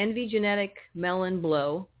 Envy Genetic Melon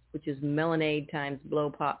Blow, which is Melonade times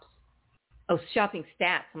Blow Pops. Oh, shopping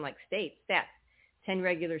stats. I'm like, stats. 10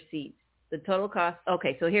 regular seeds. The total cost,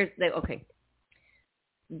 okay, so here's,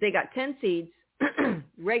 they got 10 seeds,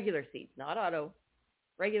 regular seeds, not auto,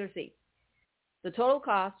 regular seeds. The total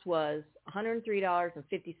cost was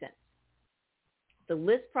 $103.50. The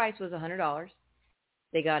list price was $100.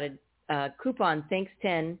 They got a coupon,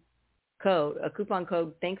 Thanks10 code, a coupon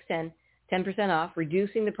code, Thanks10, 10% off,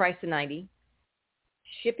 reducing the price to $90.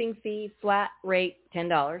 Shipping fee, flat rate,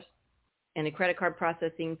 $10, and a credit card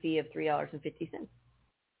processing fee of $3.50.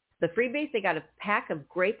 The freebies: they got a pack of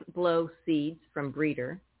grape blow seeds from the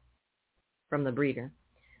breeder.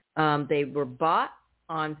 They were bought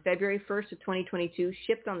on February 1st of 2022,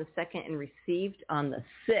 shipped on the 2nd, and received on the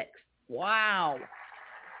 6th. Wow.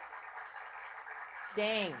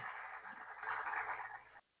 Dang.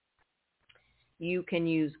 You can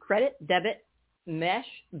use credit, debit, Mesh,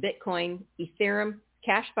 Bitcoin, Ethereum,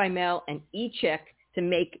 cash by mail, and e-check to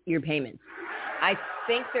make your payments. I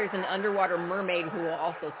think there's an underwater mermaid who will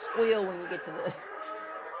also squeal when you get to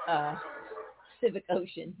the Pacific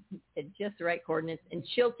Ocean at just the right coordinates, and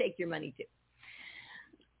she'll take your money too.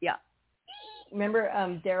 Yeah. Remember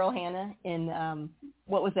Daryl Hannah in,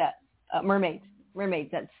 what was that? Mermaids.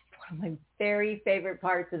 That's one of my very favorite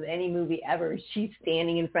parts of any movie ever. She's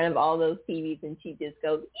standing in front of all those TVs, and she just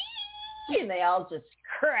goes, and they all just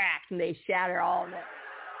crack, and they shatter all of it.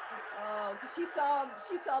 Oh, she saw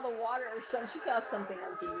the water or something. She saw something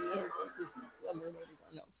on TV, and it just, a mermaid.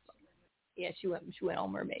 No, yeah, she went all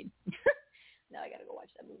mermaid. Now I gotta go watch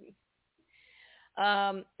that movie.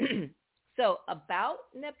 So about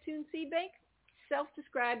Neptune Seed Bank,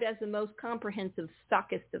 self-described as the most comprehensive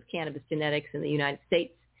stockist of cannabis genetics in the United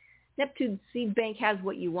States, Neptune Seed Bank has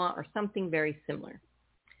what you want, or something very similar.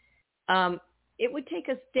 It would take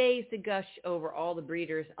us days to gush over all the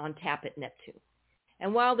breeders on tap at Neptune.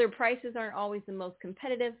 And while their prices aren't always the most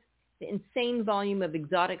competitive, the insane volume of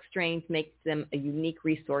exotic strains makes them a unique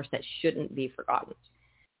resource that shouldn't be forgotten,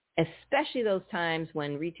 especially those times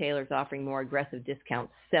when retailers offering more aggressive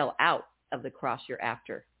discounts sell out of the cross you're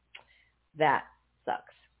after. That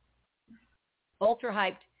sucks.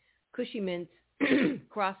 Ultra-hyped Cushy Mints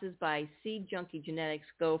crosses by Seed Junkie Genetics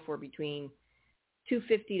go for between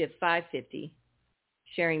 $250 to $550,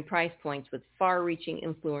 sharing price points with far-reaching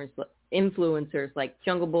influencers like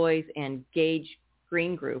Jungle Boys and Gage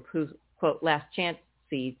Green Group, whose, quote, last chance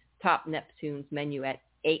seeds top Neptune's menu at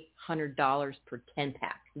 $800 per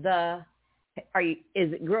 10-pack.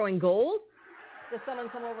 Is it growing gold? Does someone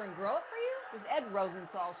come over and grow it for you? Does Ed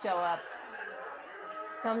Rosenthal show up?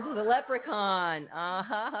 Comes with a leprechaun.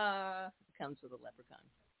 Comes with a leprechaun.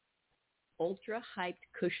 Ultra-hyped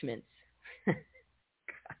Cushmints.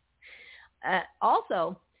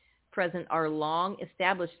 Also present are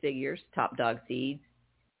long-established figures, Top Dog Seeds,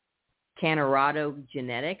 Canorado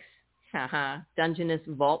Genetics, Dungeness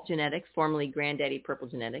Vault Genetics, formerly Granddaddy Purple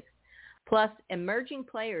Genetics, plus emerging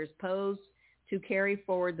players posed to carry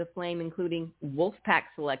forward the flame, including Wolfpack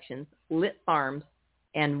Selections, Lit Farms,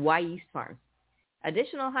 and Y East Farms.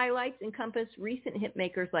 Additional highlights encompass recent hit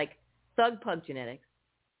makers like Thug Pug Genetics,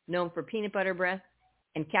 known for peanut butter breath,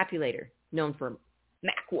 and Capulator, known for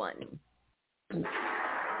Mac 1.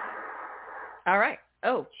 All right.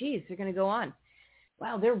 Oh, geez, they're going to go on.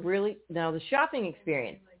 Wow, they're really, now the shopping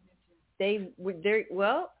experience.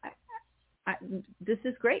 this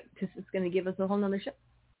is great. This is going to give us a whole nother show.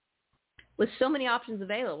 With so many options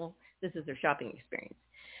available, this is their shopping experience.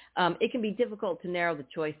 It can be difficult to narrow the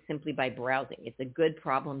choice simply by browsing. It's a good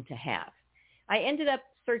problem to have. I ended up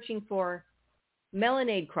searching for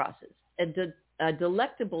Melonade crosses, a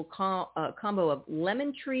delectable combo of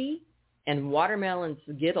lemon tree and watermelon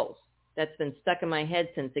Skittles that's been stuck in my head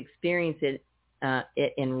since experiencing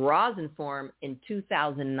it in rosin form in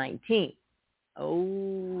 2019.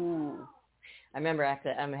 Oh, I remember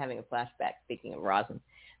actually, I'm having a flashback speaking of rosin.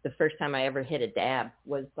 The first time I ever hit a dab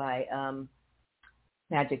was by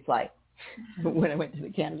Magic Flight when I went to the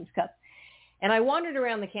Cannabis Cup. And I wandered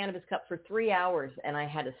around the Cannabis Cup for 3 hours, and I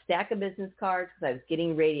had a stack of business cards because I was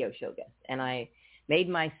getting radio show guests. And I made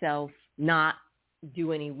myself not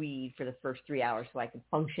do any weed for the first 3 hours so I could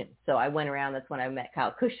function. So I went around. That's when I met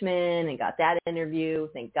Kyle Cushman and got that interview.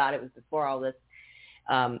 Thank God it was before all this.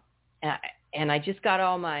 And I just got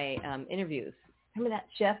all my interviews. Remember that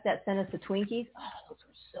chef that sent us the Twinkies? Oh, those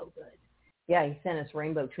were so good. Yeah, he sent us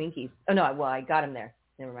rainbow Twinkies. Oh, no, well, I got them there.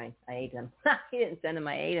 Never mind. I ate them. He didn't send them.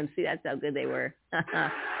 I ate them. See, that's how good they were.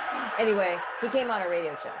 Anyway, he came on a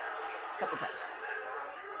radio show a couple times.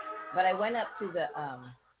 But I went up to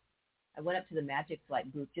the Magic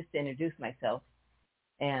Flight booth just to introduce myself.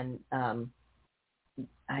 And what's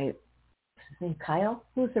his name? Kyle?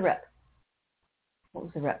 Who was the rep? What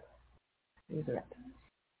was the rep? Who was the rep?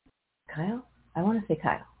 Kyle? I want to say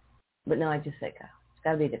Kyle. But no, I just said Kyle. It's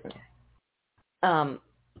got to be a different guy.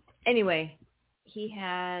 Anyway, he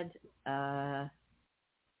had, I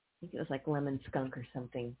think it was like lemon skunk or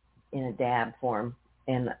something in a dab form.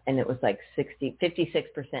 And it was like 56%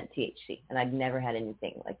 THC. And I'd never had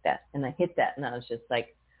anything like that. And I hit that and I was just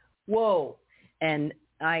like, whoa. And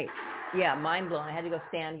mind blown. I had to go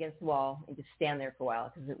stand against the wall and just stand there for a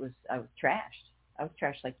while because I was trashed. I was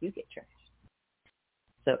trashed like you get trashed.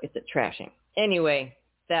 So it's a trashing. Anyway,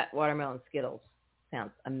 that watermelon Skittles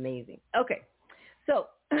sounds amazing. Okay. So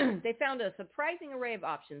they found a surprising array of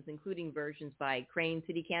options, including versions by Crane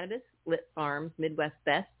City Cannabis, Lit Farms, Midwest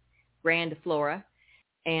Best, Grand Flora,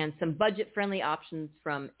 and some budget-friendly options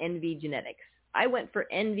from Envy Genetics. I went for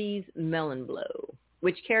Envy's Melon Blow,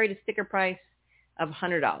 which carried a sticker price of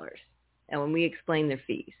 $100, and when we explain their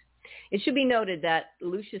fees. It should be noted that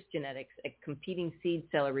Lucius Genetics, a competing seed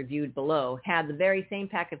seller reviewed below, had the very same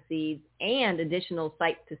pack of seeds and additional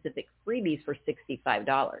site-specific freebies for $65.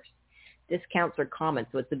 Discounts are common,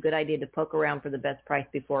 so it's a good idea to poke around for the best price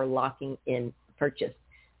before locking in purchase.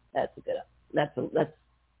 That's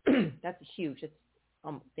huge. It's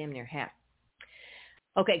almost damn near half.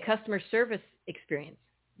 Okay, customer service experience.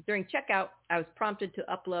 During checkout, I was prompted to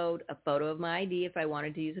upload a photo of my ID if I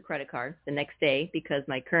wanted to use a credit card the next day because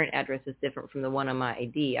my current address is different from the one on my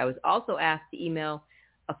ID. I was also asked to email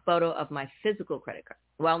a photo of my physical credit card.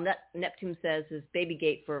 While Neptune says his baby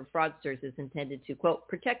gate for fraudsters is intended to, quote,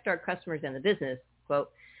 protect our customers and the business,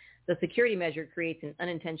 quote, the security measure creates an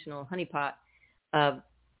unintentional honeypot of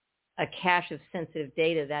a cache of sensitive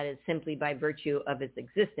data that is simply by virtue of its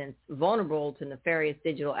existence vulnerable to nefarious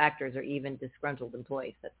digital actors or even disgruntled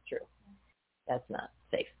employees. That's true. That's not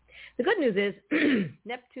safe. The good news is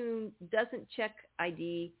Neptune doesn't check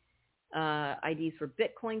IDs for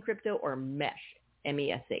Bitcoin, crypto, or Mesh,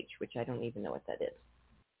 MESH, which I don't even know what that is.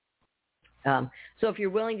 So if you're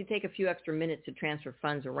willing to take a few extra minutes to transfer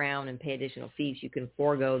funds around and pay additional fees, you can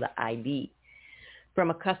forego the ID. From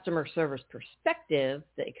a customer service perspective,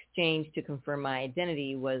 the exchange to confirm my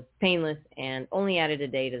identity was painless and only added a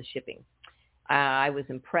day to the shipping. I was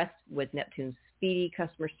impressed with Neptune's speedy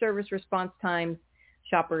customer service response times.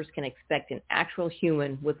 Shoppers can expect an actual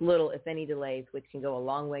human with little, if any, delays, which can go a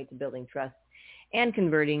long way to building trust and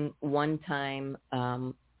converting one-time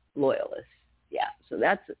loyalists. Yeah, so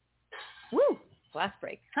that's, glass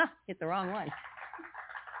break. Hit the wrong one.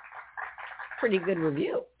 Pretty good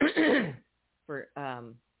review. For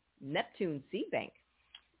Neptune Seed Bank.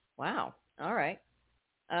 Wow. All right.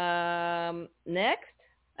 Next,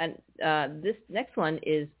 and this next one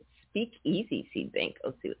is Speakeasy Seed Bank.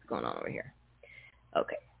 Let's see what's going on over here.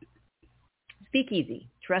 Okay. Speakeasy,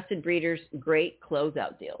 trusted breeders, great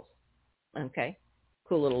closeout deals. Okay.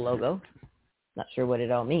 Cool little logo. Not sure what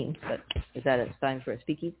it all means, but is that a sign for a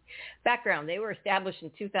speakeasy? Background, they were established in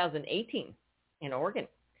 2018 in Oregon,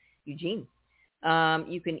 Eugene.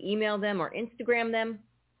 You can email them or Instagram them.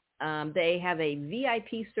 They have a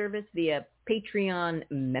VIP service via Patreon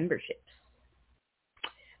memberships.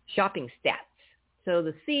 Shopping stats. So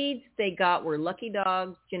the seeds they got were Lucky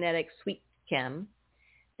Dog Genetics Sweet Chem.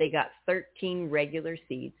 They got 13 regular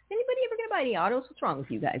seeds. Anybody ever going to buy any autos? What's wrong with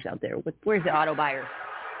you guys out there? Where's the auto buyer?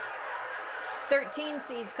 13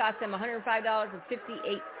 seeds cost them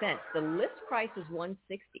 $105.58. The list price was $160.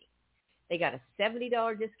 They got a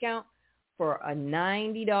 $70 discount for a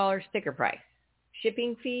 $90 sticker price.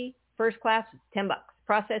 Shipping fee, first class, was $10.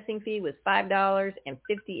 Processing fee was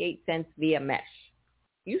 $5.58 via mesh.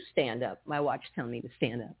 You stand up. My watch is telling me to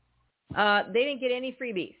stand up. They didn't get any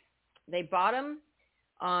freebies. They bought them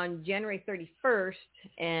on January 31st,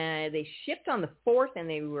 and they shipped on the 4th, and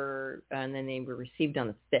then they were received on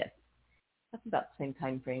the 5th. That's about the same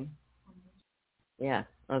time frame. Yeah,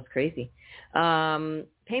 that's crazy.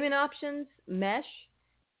 Payment options, mesh,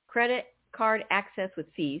 credit card access with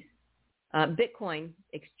fees, Bitcoin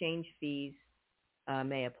exchange fees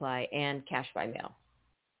may apply, and cash by mail.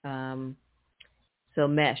 So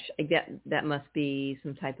mesh, that must be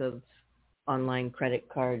some type of online credit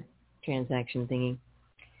card transaction thingy.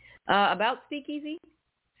 About Speakeasy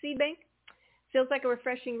Seed Bank, feels like a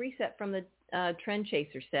refreshing reset from the Trend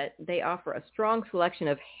Chaser set. They offer a strong selection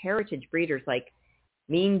of heritage breeders like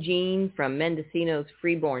Mean Gene from Mendocino's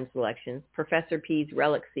Freeborn Selections, Professor P's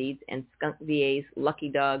Relic Seeds, and Skunk VA's Lucky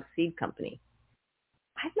Dog Seed Company.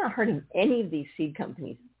 I've not heard of any of these seed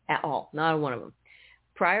companies at all, not one of them.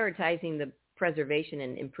 Prioritizing the preservation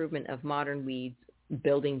and improvement of modern weeds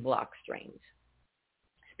building block strains.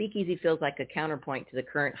 Speakeasy feels like a counterpoint to the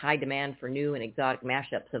current high demand for new and exotic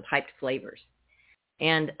mashups of hyped flavors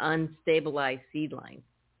and unstabilized seed lines.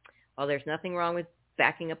 While there's nothing wrong with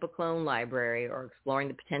backing up a clone library or exploring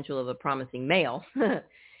the potential of a promising male,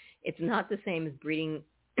 it's not the same as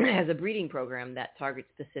a breeding program that targets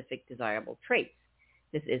specific desirable traits.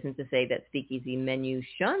 This isn't to say that Speakeasy menu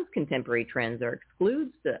shuns contemporary trends or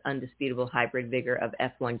excludes the undisputable hybrid vigor of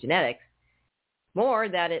F1 genetics. More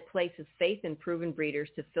that it places faith in proven breeders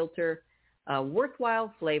to filter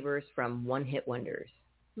worthwhile flavors from one-hit wonders.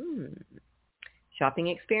 Shopping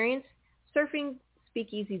experience? Surfing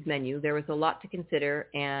Speakeasy's menu, there was a lot to consider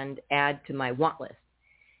and add to my want list.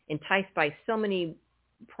 Enticed by so many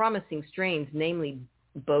promising strains, namely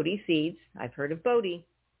Bodhi seeds. I've heard of Bodhi.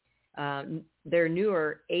 Their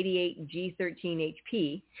newer 88 G13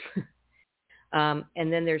 HP.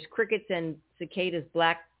 And then there's Crickets and Cicadas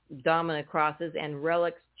Black Domina crosses and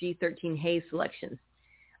Relics G13 Haze selections.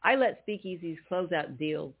 I let Speakeasy's closeout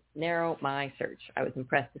deals narrow my search. I was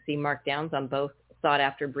impressed to see markdowns on both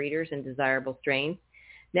sought-after breeders and desirable strains,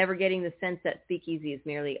 never getting the sense that Speakeasy is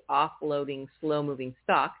merely offloading slow-moving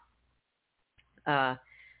stock.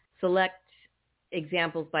 Select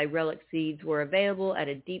examples by Relic Seeds were available at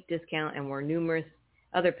a deep discount and were numerous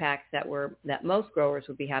other packs that most growers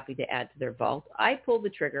would be happy to add to their vault. I pulled the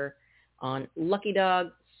trigger on Lucky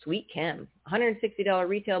Dog Sweet Chem, $160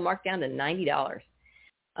 retail marked down to $90.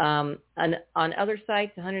 On other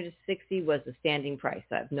sites, $160 was the standing price.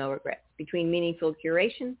 I have no regrets. Between meaningful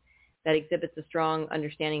curation that exhibits a strong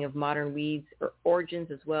understanding of modern weeds or origins,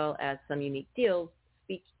 as well as some unique deals,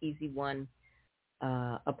 Speakeasy won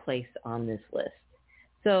a place on this list.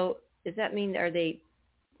 So does that mean I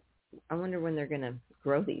wonder when they're going to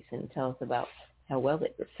grow these and tell us about how well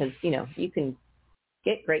they, because, you can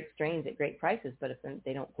get great strains at great prices, but if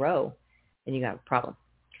they don't grow, then you got a problem.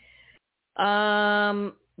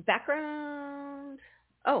 Background.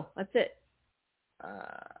 Oh, that's it.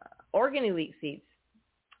 Oregon Elite Seeds.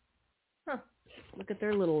 Look at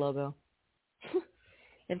their little logo.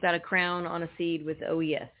 They've got a crown on a seed with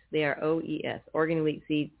OES. They are OES, Oregon Elite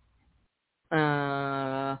Seeds.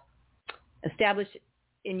 Established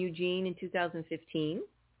in Eugene in 2015.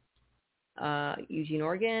 Eugene,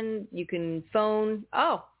 Oregon. You can phone.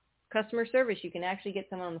 Customer service. You can actually get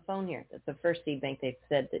someone on the phone here. That's the first seed bank they've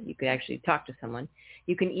said that you could actually talk to someone.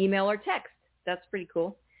 You can email or text. That's pretty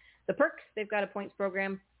cool. The perks, they've got a points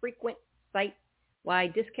program, frequent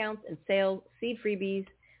site-wide discounts and sales, seed freebies,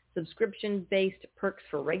 subscription-based perks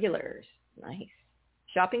for regulars. Nice.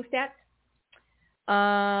 Shopping stats.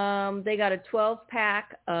 They got a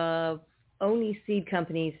 12-pack of Oni Seed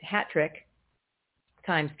Company's Hat Trick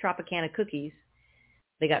times Tropicana cookies.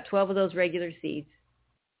 They got 12 of those regular seeds.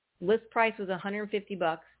 List price was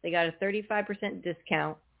 $150. They got a 35%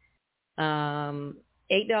 discount, $8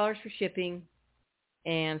 for shipping,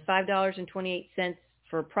 and $5.28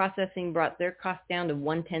 for processing brought their cost down to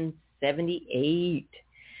 $110.78.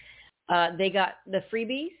 They got the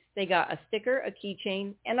freebies. They got a sticker, a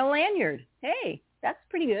keychain, and a lanyard. Hey, that's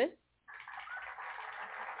pretty good.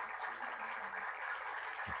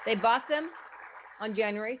 They bought them on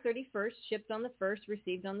January 31st, shipped on the 1st,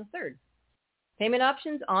 received on the 3rd. Payment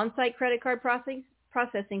options, on-site credit card processing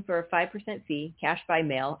for a 5% fee, cash by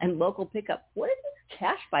mail, and local pickup. What is this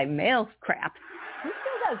cash by mail crap? Who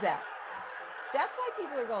still does that? That's why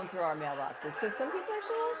people are going through our mailboxes, because some people are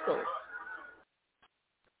so old school.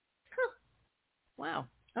 Wow.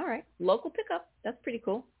 All right. Local pickup. That's pretty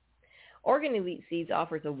cool. Oregon Elite Seeds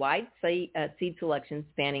offers a wide seed selection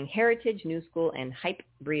spanning heritage, new school, and hype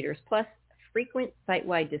breeders, plus frequent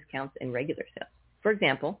site-wide discounts and regular sales. For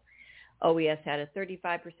example, OES had a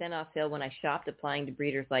 35% off sale when I shopped, applying to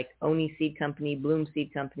breeders like Oni Seed Company, Bloom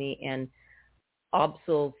Seed Company, and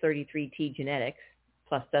Obsul 33T Genetics,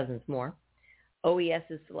 plus dozens more.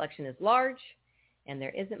 OES's selection is large, and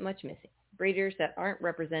there isn't much missing. Breeders that aren't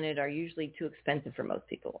represented are usually too expensive for most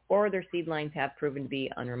people, or their seed lines have proven to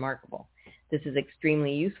be unremarkable. This is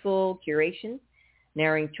extremely useful curation,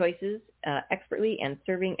 narrowing choices expertly, and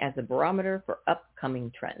serving as a barometer for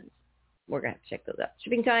upcoming trends. We're going to have to check those out.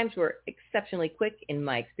 Shipping times were exceptionally quick in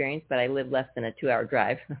my experience, but I live less than a 2-hour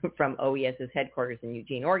drive from OES's headquarters in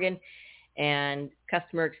Eugene, Oregon, and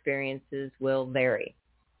customer experiences will vary.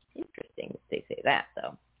 Interesting they say that,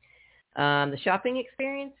 though. The shopping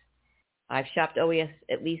experience, I've shopped OES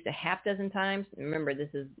at least a half dozen times. Remember,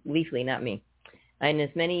 this is Leafly, not me. In as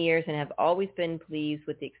many years, and have always been pleased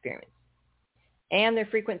with the experience. And their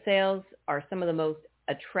frequent sales are some of the most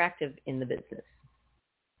attractive in the business.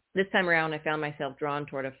 This time around, I found myself drawn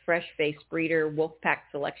toward a fresh-faced breeder Wolfpack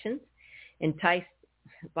selections, enticed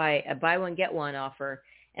by a buy-one-get-one offer,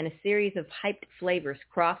 and a series of hyped flavors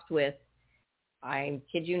crossed with, I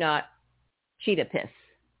kid you not, cheetah piss.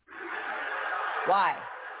 Why?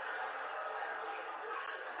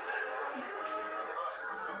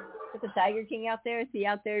 Is the Tiger King out there? Is he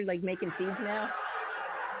out there like making seeds now?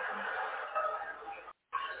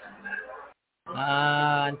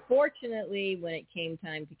 Unfortunately, when it came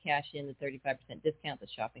time to cash in the 35% discount, the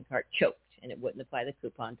shopping cart choked, and it wouldn't apply the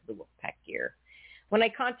coupon to the Wolfpack gear. When I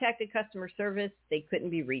contacted customer service, they couldn't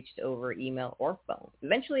be reached over email or phone.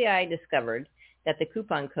 Eventually, I discovered that the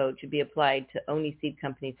coupon code should be applied to Oni Seed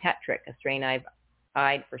Company's Hat Trick, a strain I've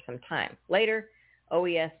eyed for some time. Later,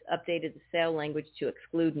 OES updated the sale language to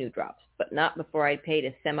exclude new drops, but not before I paid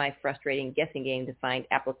a semi-frustrating guessing game to find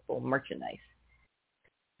applicable merchandise.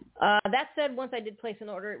 That said, once I did place an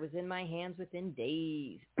order, it was in my hands within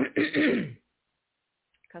days.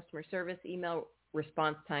 Customer service email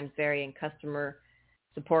response times vary, and customer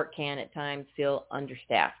support can at times feel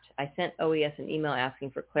understaffed. I sent OES an email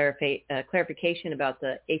asking for clarification about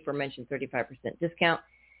the aforementioned 35% discount,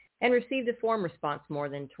 and received a form response more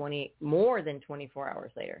than 24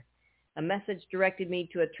 hours later. A message directed me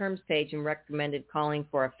to a terms page and recommended calling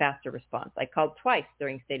for a faster response. I called twice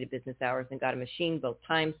during stated business hours and got a machine both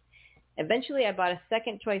times. Eventually, I bought a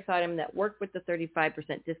second choice item that worked with the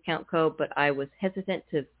 35% discount code, but I was hesitant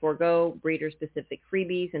to forego breeder-specific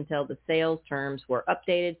freebies until the sales terms were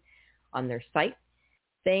updated on their site.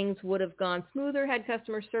 Things would have gone smoother had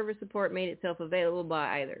customer service support made itself available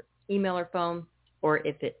by either email or phone, or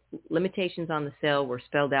if limitations on the sale were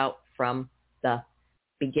spelled out from the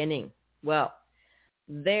beginning. Well,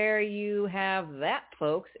 there you have that,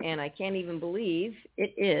 folks, and I can't even believe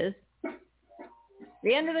it is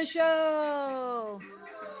the end of the show.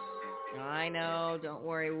 I know, don't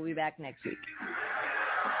worry, we'll be back next week.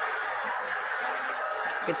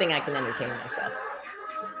 Good thing I can entertain myself.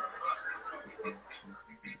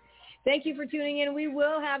 Thank you for tuning in. We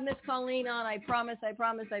will have Miss Colleen on. I promise.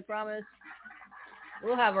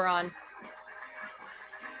 We'll have her on.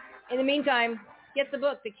 In the meantime, get the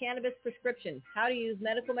book, The Cannabis Prescription, How to Use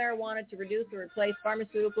Medical Marijuana to Reduce or Replace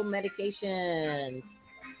Pharmaceutical Medications.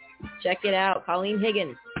 Check it out. Colleen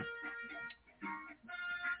Higgins. I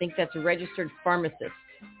think that's a registered pharmacist.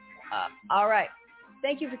 All right.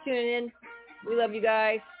 Thank you for tuning in. We love you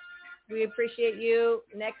guys. We appreciate you.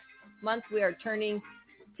 Next month, we are turning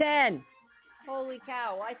 10. Holy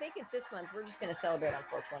cow. Well, I think it's this month. We're just going to celebrate on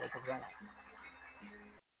 420 because why not?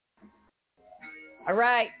 All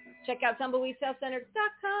right. Check out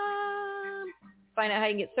tumbleweedselfcenter.com. Find out how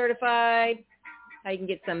you can get certified, how you can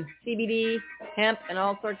get some CBD, hemp, and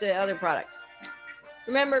all sorts of other products.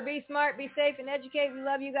 Remember, be smart, be safe, and educate. We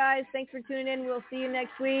love you guys. Thanks for tuning in. We'll see you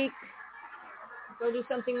next week. Go do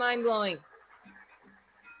something mind-blowing.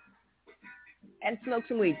 And smoke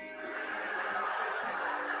some weed.